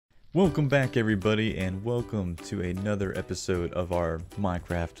Welcome back everybody, and welcome to another episode of our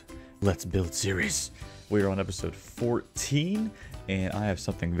Minecraft Let's Build series. We are on episode 14, and I have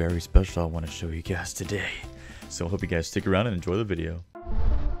something very special I want to show you guys today. So I hope you guys stick around and enjoy the video.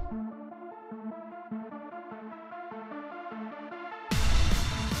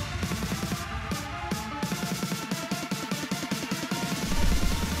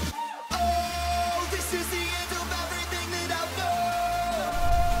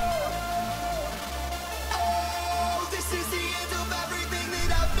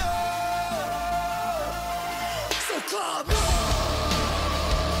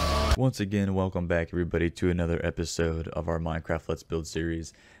 Once again, welcome back everybody to another episode of our Minecraft Let's Build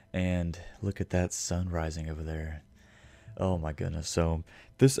series. And look at that sun rising over there. Oh my goodness. So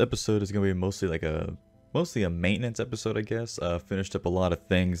this episode is going to be mostly a maintenance episode, I guess. Finished up a lot of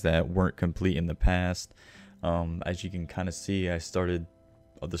things that weren't complete in the past. As you can kind of see, I started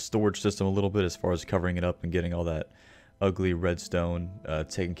the storage system a little bit as far as covering it up and getting all that ugly redstone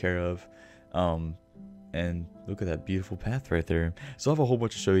taken care of. And look at that beautiful path right there. So I have a whole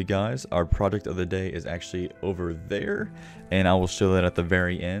bunch to show you guys. Our project of the day is actually over there, and I will show that at the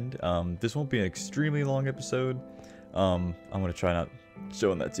very end. This won't be an extremely long episode. I'm going to try not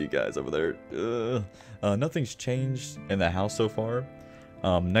showing that to you guys over there. Nothing's changed in the house so far.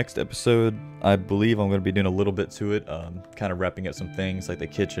 Next episode, I believe I'm going to be doing a little bit to it. Kind of wrapping up some things like the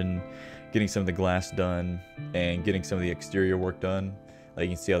kitchen, getting some of the glass done, and getting some of the exterior work done. Like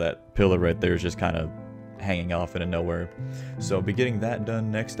you can see how that pillar right there is just kind of hanging off into nowhere. So I'll be getting that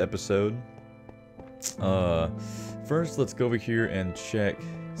done next episode. First, let's go over here and check.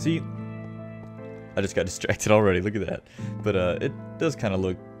 See, I just got distracted already. Look at that. But it does kind of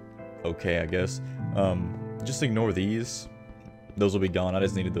look okay, I guess. Just ignore these. Those will be gone. I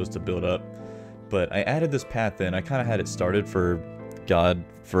just needed those to build up. But I added this path in. I kind of had it started for God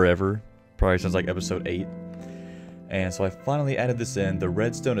forever, probably since like episode 8. And so I finally added this in. The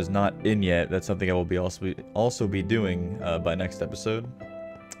redstone is not in yet. That's something I will be also be doing by next episode.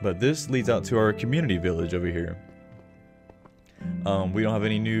 But this leads out to our community village over here. We don't have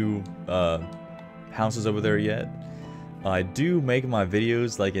any new houses over there yet. I do make my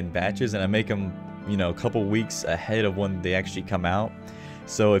videos like in batches, and I make them, you know, a couple weeks ahead of when they actually come out.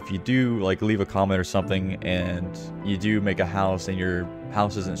 So if you do like leave a comment or something, and you do make a house and your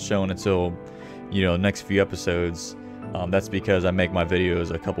house isn't shown until, you know, next few episodes, that's because I make my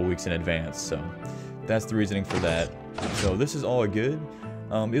videos a couple weeks in advance. So that's the reasoning for that. So this is all good.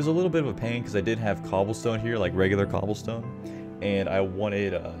 It was a little bit of a pain because I did have cobblestone here, like regular cobblestone, and I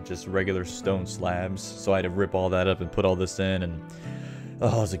wanted just regular stone slabs, so I had to rip all that up and put all this in, and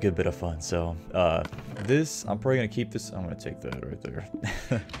oh, it was a good bit of fun. So this, I'm probably gonna keep this. I'm gonna take that right there.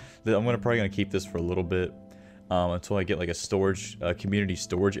 Probably gonna keep this for a little bit until I get like a storage, community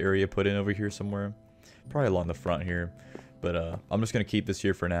storage area put in over here somewhere, probably along the front here. But I'm just gonna keep this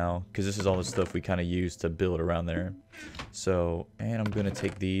here for now because this is all the stuff we kind of use to build around there. So, and I'm gonna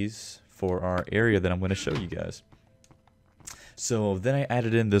take these for our area that I'm gonna show you guys. So then I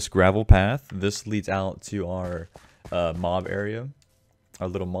added in this gravel path. This leads out to our mob area, our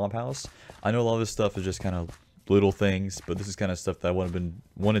little mob house. I know a lot of this stuff is just kind of little things, but this is kind of stuff that I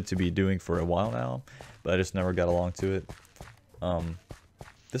wanted to be doing for a while now, but I just never got along to it.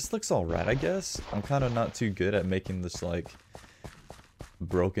 This looks alright, I guess. I'm kind of not too good at making this like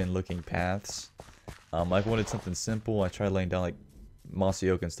broken looking paths. I wanted something simple. I tried laying down like mossy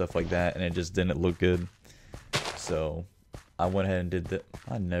oak and stuff like that, and it just didn't look good. So I went ahead and did that.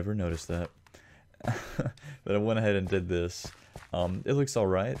 I never noticed that. But I went ahead and did this. It looks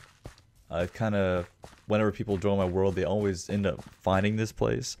alright. I kind of, whenever people join my world, they always end up finding this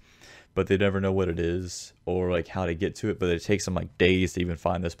place, but they never know what it is or like how to get to it. But it takes them like days to even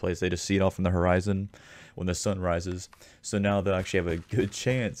find this place. They just see it off on the horizon when the sun rises. So now they'll actually have a good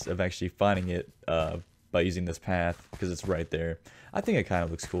chance of actually finding it by using this path because it's right there. I think it kind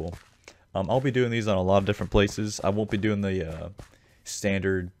of looks cool. I'll be doing these on a lot of different places. I won't be doing the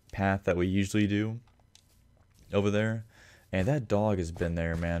standard path that we usually do over there. And that dog has been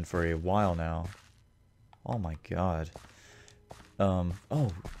there, man, for a while now. Oh my god. Oh,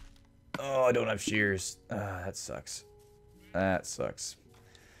 I don't have shears. That sucks. That sucks.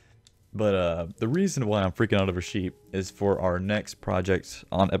 But the reason why I'm freaking out over sheep is for our next project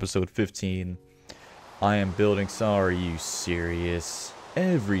on episode 15. I am building. So are you serious?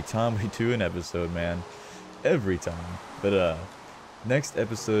 Every time we do an episode, man. Every time. But next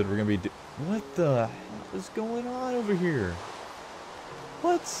episode we're gonna be what the hell is going on over here?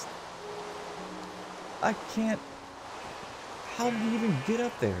 What? I can't. How do you even get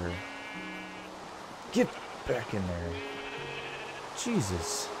up there? Get back in there.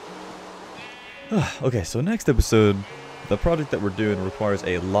 Jesus. Okay, so next episode, the project that we're doing requires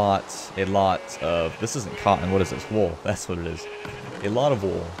a lot of, this isn't cotton, what is this? Wool, that's what it is. A lot of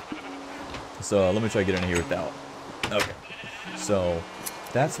wool. So let me try to get in here without. Okay, so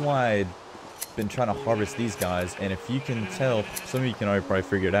that's why I've been trying to harvest these guys, and if you can tell, some of you can already probably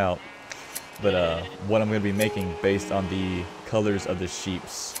figure it out, but what I'm going to be making based on the colors of the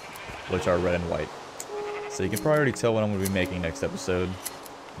sheeps, which are red and white. So you can probably already tell what I'm going to be making next episode.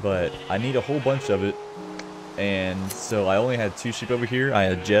 But I need a whole bunch of it, and so I only had 2 sheep over here. I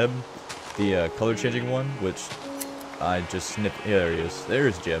had Jeb, the color changing one, which I just snipped. Yeah, there he is.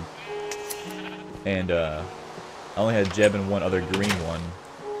 There's Jeb. And I only had Jeb and 1 other green one,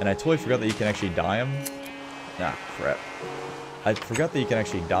 and I totally forgot that you can actually dye them. Ah, crap. I forgot that you can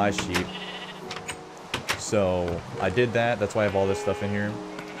actually dye sheep. So I did that. That's why I have all this stuff in here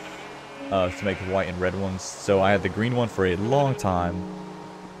to make white and red ones. So I had the green one for a long time.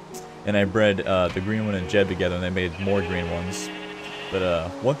 And I bred the green one and Jeb together, and they made more green ones.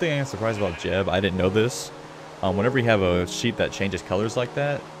 But one thing I am surprised about Jeb, I didn't know this. Whenever you have a sheep that changes colors like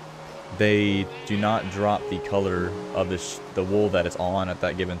that, they do not drop the color of the wool that it's on at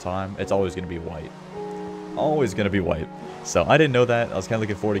that given time. It's always going to be white. Always going to be white. So I didn't know that. I was kind of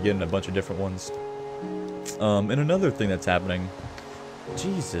looking forward to getting a bunch of different ones. And another thing that's happening.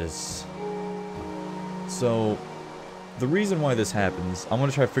 Jesus. So the reason why this happens, I'm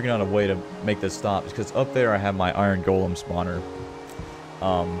going to try figuring out a way to make this stop, because up there I have my iron golem spawner.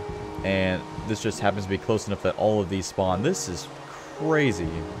 And this just happens to be close enough that all of these spawn. This is crazy.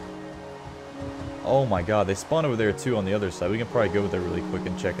 Oh my god, they spawn over there too on the other side. We can probably go over there really quick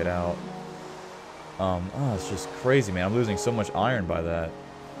and check it out. Oh, it's just crazy, man. I'm losing so much iron by that.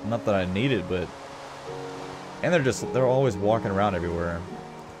 Not that I need it, but... And they're always walking around everywhere.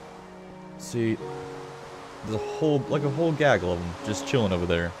 See... There's a whole gaggle of them just chilling over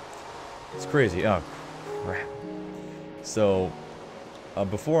there. It's crazy. Oh, crap. So,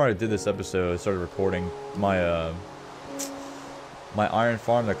 before I did this episode, I started recording, my iron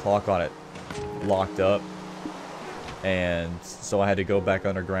farm, the clock on it locked up. And so I had to go back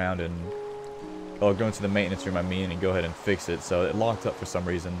underground and go into the maintenance room, and go ahead and fix it. So it locked up for some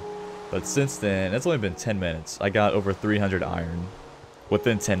reason. But since then, it's only been 10 minutes. I got over 300 iron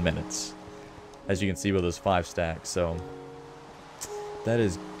within 10 minutes. As you can see with those 5 stacks, so that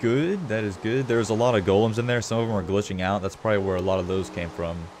is good. That is good. There's a lot of golems in there. Some of them are glitching out. That's probably where a lot of those came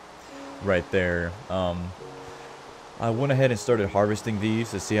from, right there. I went ahead and started harvesting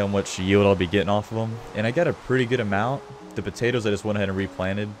these to see how much yield I'll be getting off of them, and I got a pretty good amount. The potatoes I just went ahead and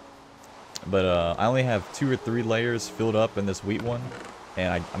replanted, but I only have 2 or 3 layers filled up in this wheat one,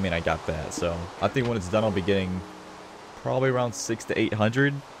 and I mean I got that. So I think when it's done, I'll be getting probably around 600 to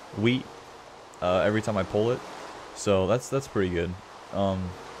 800 wheat. Every time I pull it, so that's pretty good.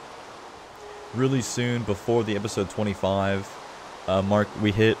 Really soon, before the episode 25 mark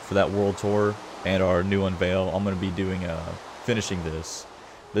we hit for that world tour and our new unveil, I'm going to be doing finishing this.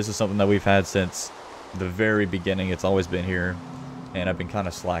 This is something that we've had since the very beginning. It's always been here, and I've been kind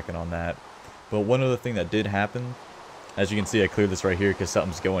of slacking on that. But one other thing that did happen, as you can see, I cleared this right here because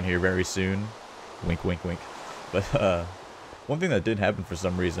something's going here very soon. Wink, wink, wink. But one thing that did happen for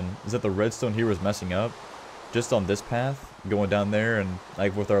some reason is that the redstone here was messing up just on this path going down there, and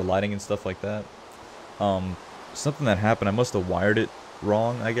like with our lighting and stuff like that. Something that happened, I must have wired it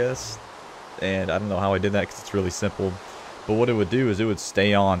wrong, I guess, and I don't know how I did that because it's really simple. But what it would do is it would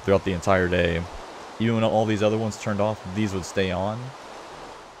stay on throughout the entire day. Even when all these other ones turned off, these would stay on.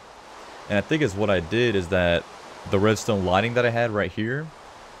 And I think is what I did is that the redstone lighting that I had right here,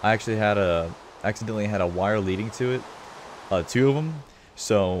 I actually had accidentally had a wire leading to it. 2 of them,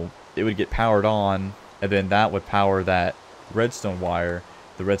 so it would get powered on, and then that would power that redstone wire.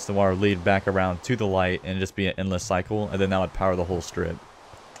 The redstone wire would lead back around to the light, and just be an endless cycle, and then that would power the whole strip.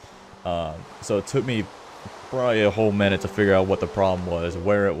 So it took me probably a whole minute to figure out what the problem was,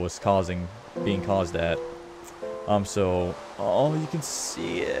 where it was being caused at. So oh, you can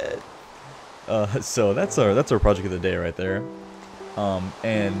see it. So that's our project of the day right there.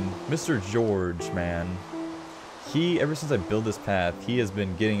 And Mr. George, man. Ever since I built this path, he has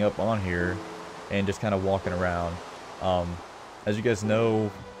been getting up on here and just kind of walking around. As you guys know,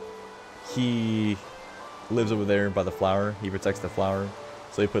 he lives over there by the flower. He protects the flower.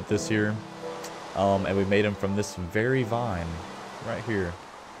 So he put this here. And we made him from this very vine right here.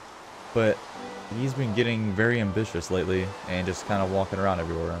 But he's been getting very ambitious lately and just kind of walking around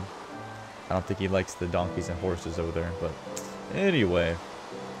everywhere. I don't think he likes the donkeys and horses over there. But anyway,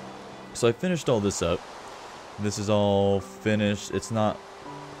 so I finished all this up. This is all finished. It's not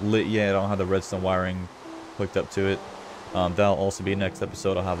lit yet. I don't have the redstone wiring hooked up to it. That'll also be next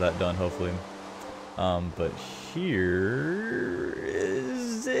episode. I'll have that done, hopefully. But here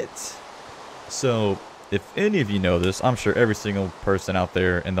is it. So, if any of you know this, I'm sure every single person out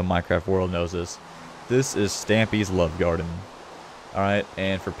there in the Minecraft world knows this. This is Stampy's Love Garden. Alright,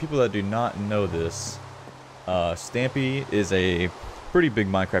 and for people that do not know this, Stampy is a pretty big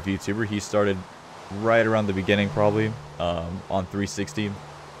Minecraft YouTuber. He started right around the beginning, probably, on 360.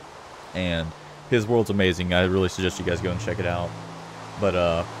 And his world's amazing. I really suggest you guys go and check it out.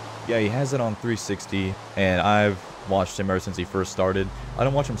 But, yeah, he has it on 360, and I've watched him ever since he first started. I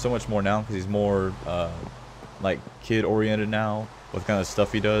don't watch him so much more now because he's more like kid oriented now with kind of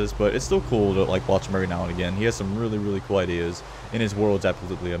stuff he does, but it's still cool to like watch him every now and again. He has some really cool ideas, and his world's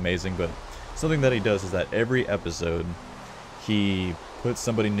absolutely amazing. But something that he does is that every episode he puts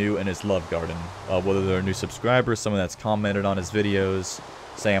somebody new in his love garden, whether they're a new subscriber, someone that's commented on his videos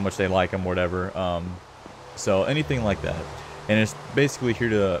saying how much they like him, whatever, so anything like that. And it's basically here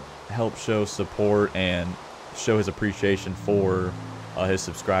to help show support and show his appreciation for his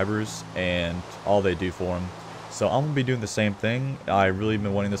subscribers and all they do for him. So I'm gonna be doing the same thing. I've really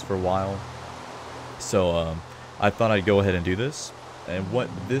been wanting this for a while, so I thought I'd go ahead and do this. And what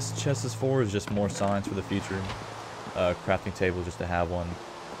this chest is for is just more signs for the future. Crafting table just to have one.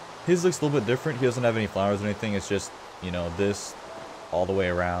 His looks a little bit different. He doesn't have any flowers or anything. It's just, you know, this all the way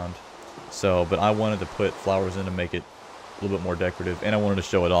around. So, but I wanted to put flowers in to make it a little bit more decorative, and I wanted to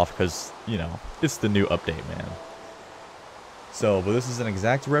show it off because, you know, it's the new update, man. So, but this is an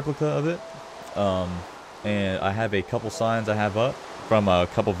exact replica of it, and I have a couple signs I have up from a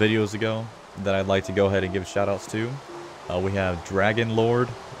couple videos ago that I'd like to go ahead and give shout outs to. We have Dragon Lord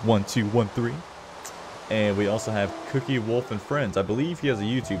 1213, and we also have Cookie Wolf and Friends. I believe he has a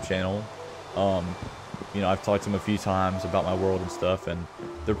YouTube channel. You know, I've talked to him a few times about my world and stuff, and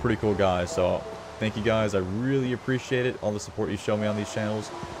they're pretty cool guys. So thank you guys. I really appreciate it, all the support you show me on these channels.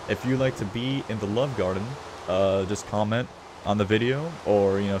 If you'd like to be in the Love Garden, just comment on the video,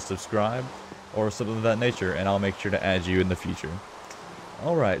 or, you know, subscribe or something of that nature, and I'll make sure to add you in the future.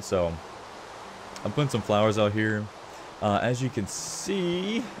 Alright, so I'm putting some flowers out here. As you can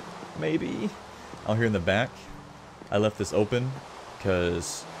see, maybe out here in the back, I left this open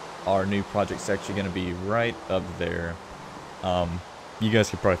because our new project's actually going to be right up there. You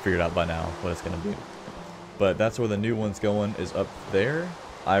guys can probably figure it out by now what it's going to be. But that's where the new one's going, is up there.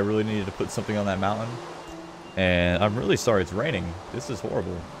 I really needed to put something on that mountain. And I'm really sorry it's raining. This is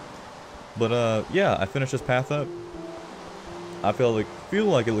horrible. But yeah, I finished this path up. I feel like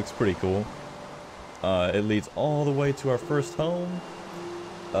it looks pretty cool. It leads all the way to our first home.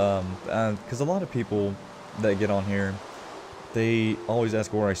 Because a lot of people that get on here, they always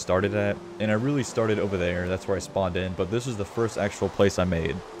ask where I started at, and I really started over there. That's where I spawned in, but this is the first actual place I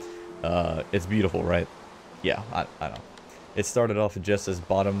made. It's beautiful, right? Yeah, I know. It started off just as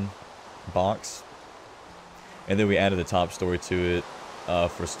bottom box, and then we added the top story to it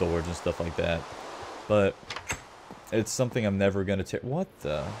for storage and stuff like that. But it's something I'm never gonna tear. What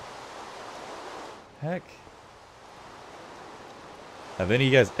the heck? Have any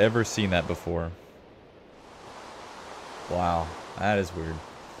of you guys ever seen that before? Wow, that is weird.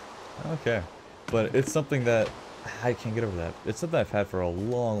 Okay, but it's something that I can't get over that. It's something I've had for a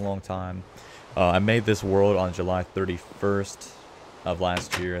long time. I made this world on July 31st of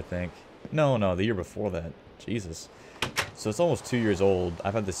last year, I think. No, the year before that. Jesus. So it's almost 2 years old.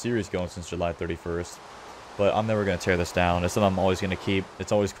 I've had the series going since July 31st, but I'm never going to tear this down. It's something I'm always going to keep.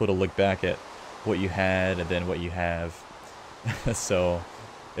 It's always cool to look back at what you had and then what you have. So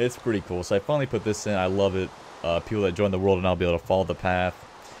it's pretty cool. So I finally put this in. I love it. People that join the world and I'll be able to follow the path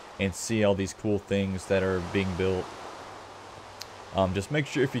and see all these cool things that are being built. Just make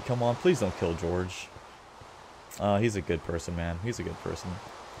sure if you come on, please don't kill George. He's a good person, man. He's a good person.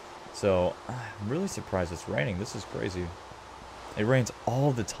 So I'm really surprised it's raining. This is crazy. It rains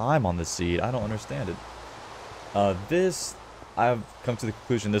all the time on this seed. I don't understand it. This, I've come to the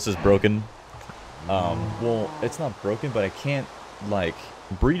conclusion this is broken. Well, it's not broken, but I can't, like,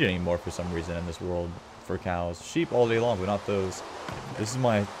 breed anymore for some reason in this world for cows. Sheep all day long, but not those. This is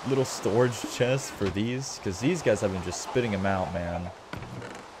my little storage chest for these, because these guys have been just spitting them out, man.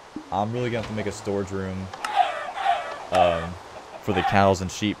 I'm really going to have to make a storage room for the cows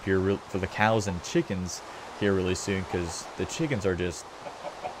and sheep here, for the cows and chickens here really soon, because the chickens are just,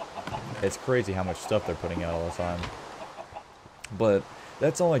 it's crazy how much stuff they're putting out all the time. But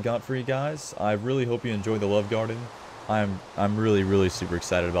that's all I got for you guys. I really hope you enjoyed the Love Garden. I'm really super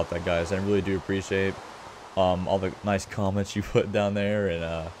excited about that, guys. I really do appreciate all the nice comments you put down there,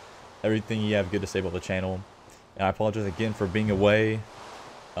 and everything you have good to say about the channel. And I apologize again for being away.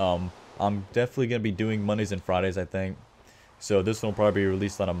 I'm definitely going to be doing Mondays and Fridays, I think. So this one will probably be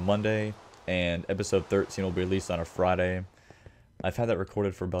released on a Monday. and episode 13 will be released on a Friday. I've had that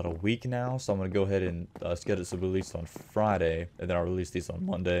recorded for about a week now, so I'm going to go ahead and schedule it to be released on Friday, and then I'll release these on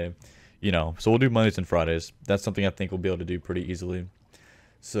Monday. You know, so we'll do Mondays and Fridays. That's something I think we'll be able to do pretty easily.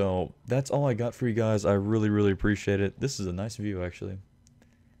 So that's all I got for you guys. I really appreciate it. This is a nice view, actually.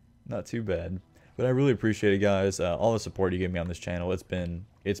 Not too bad. But I really appreciate it, guys. All the support you gave me on this channel. It's been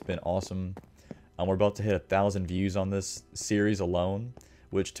awesome. We're about to hit 1,000 views on this series alone,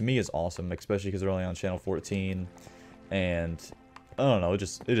 which to me is awesome, especially because they're only on channel 14. And I don't know, it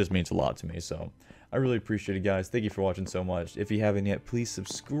just means a lot to me. So I really appreciate it, guys. Thank you for watching so much. If you haven't yet, please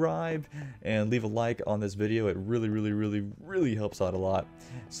subscribe and leave a like on this video. It really helps out a lot.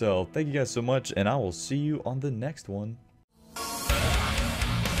 So thank you guys so much, and I will see you on the next one.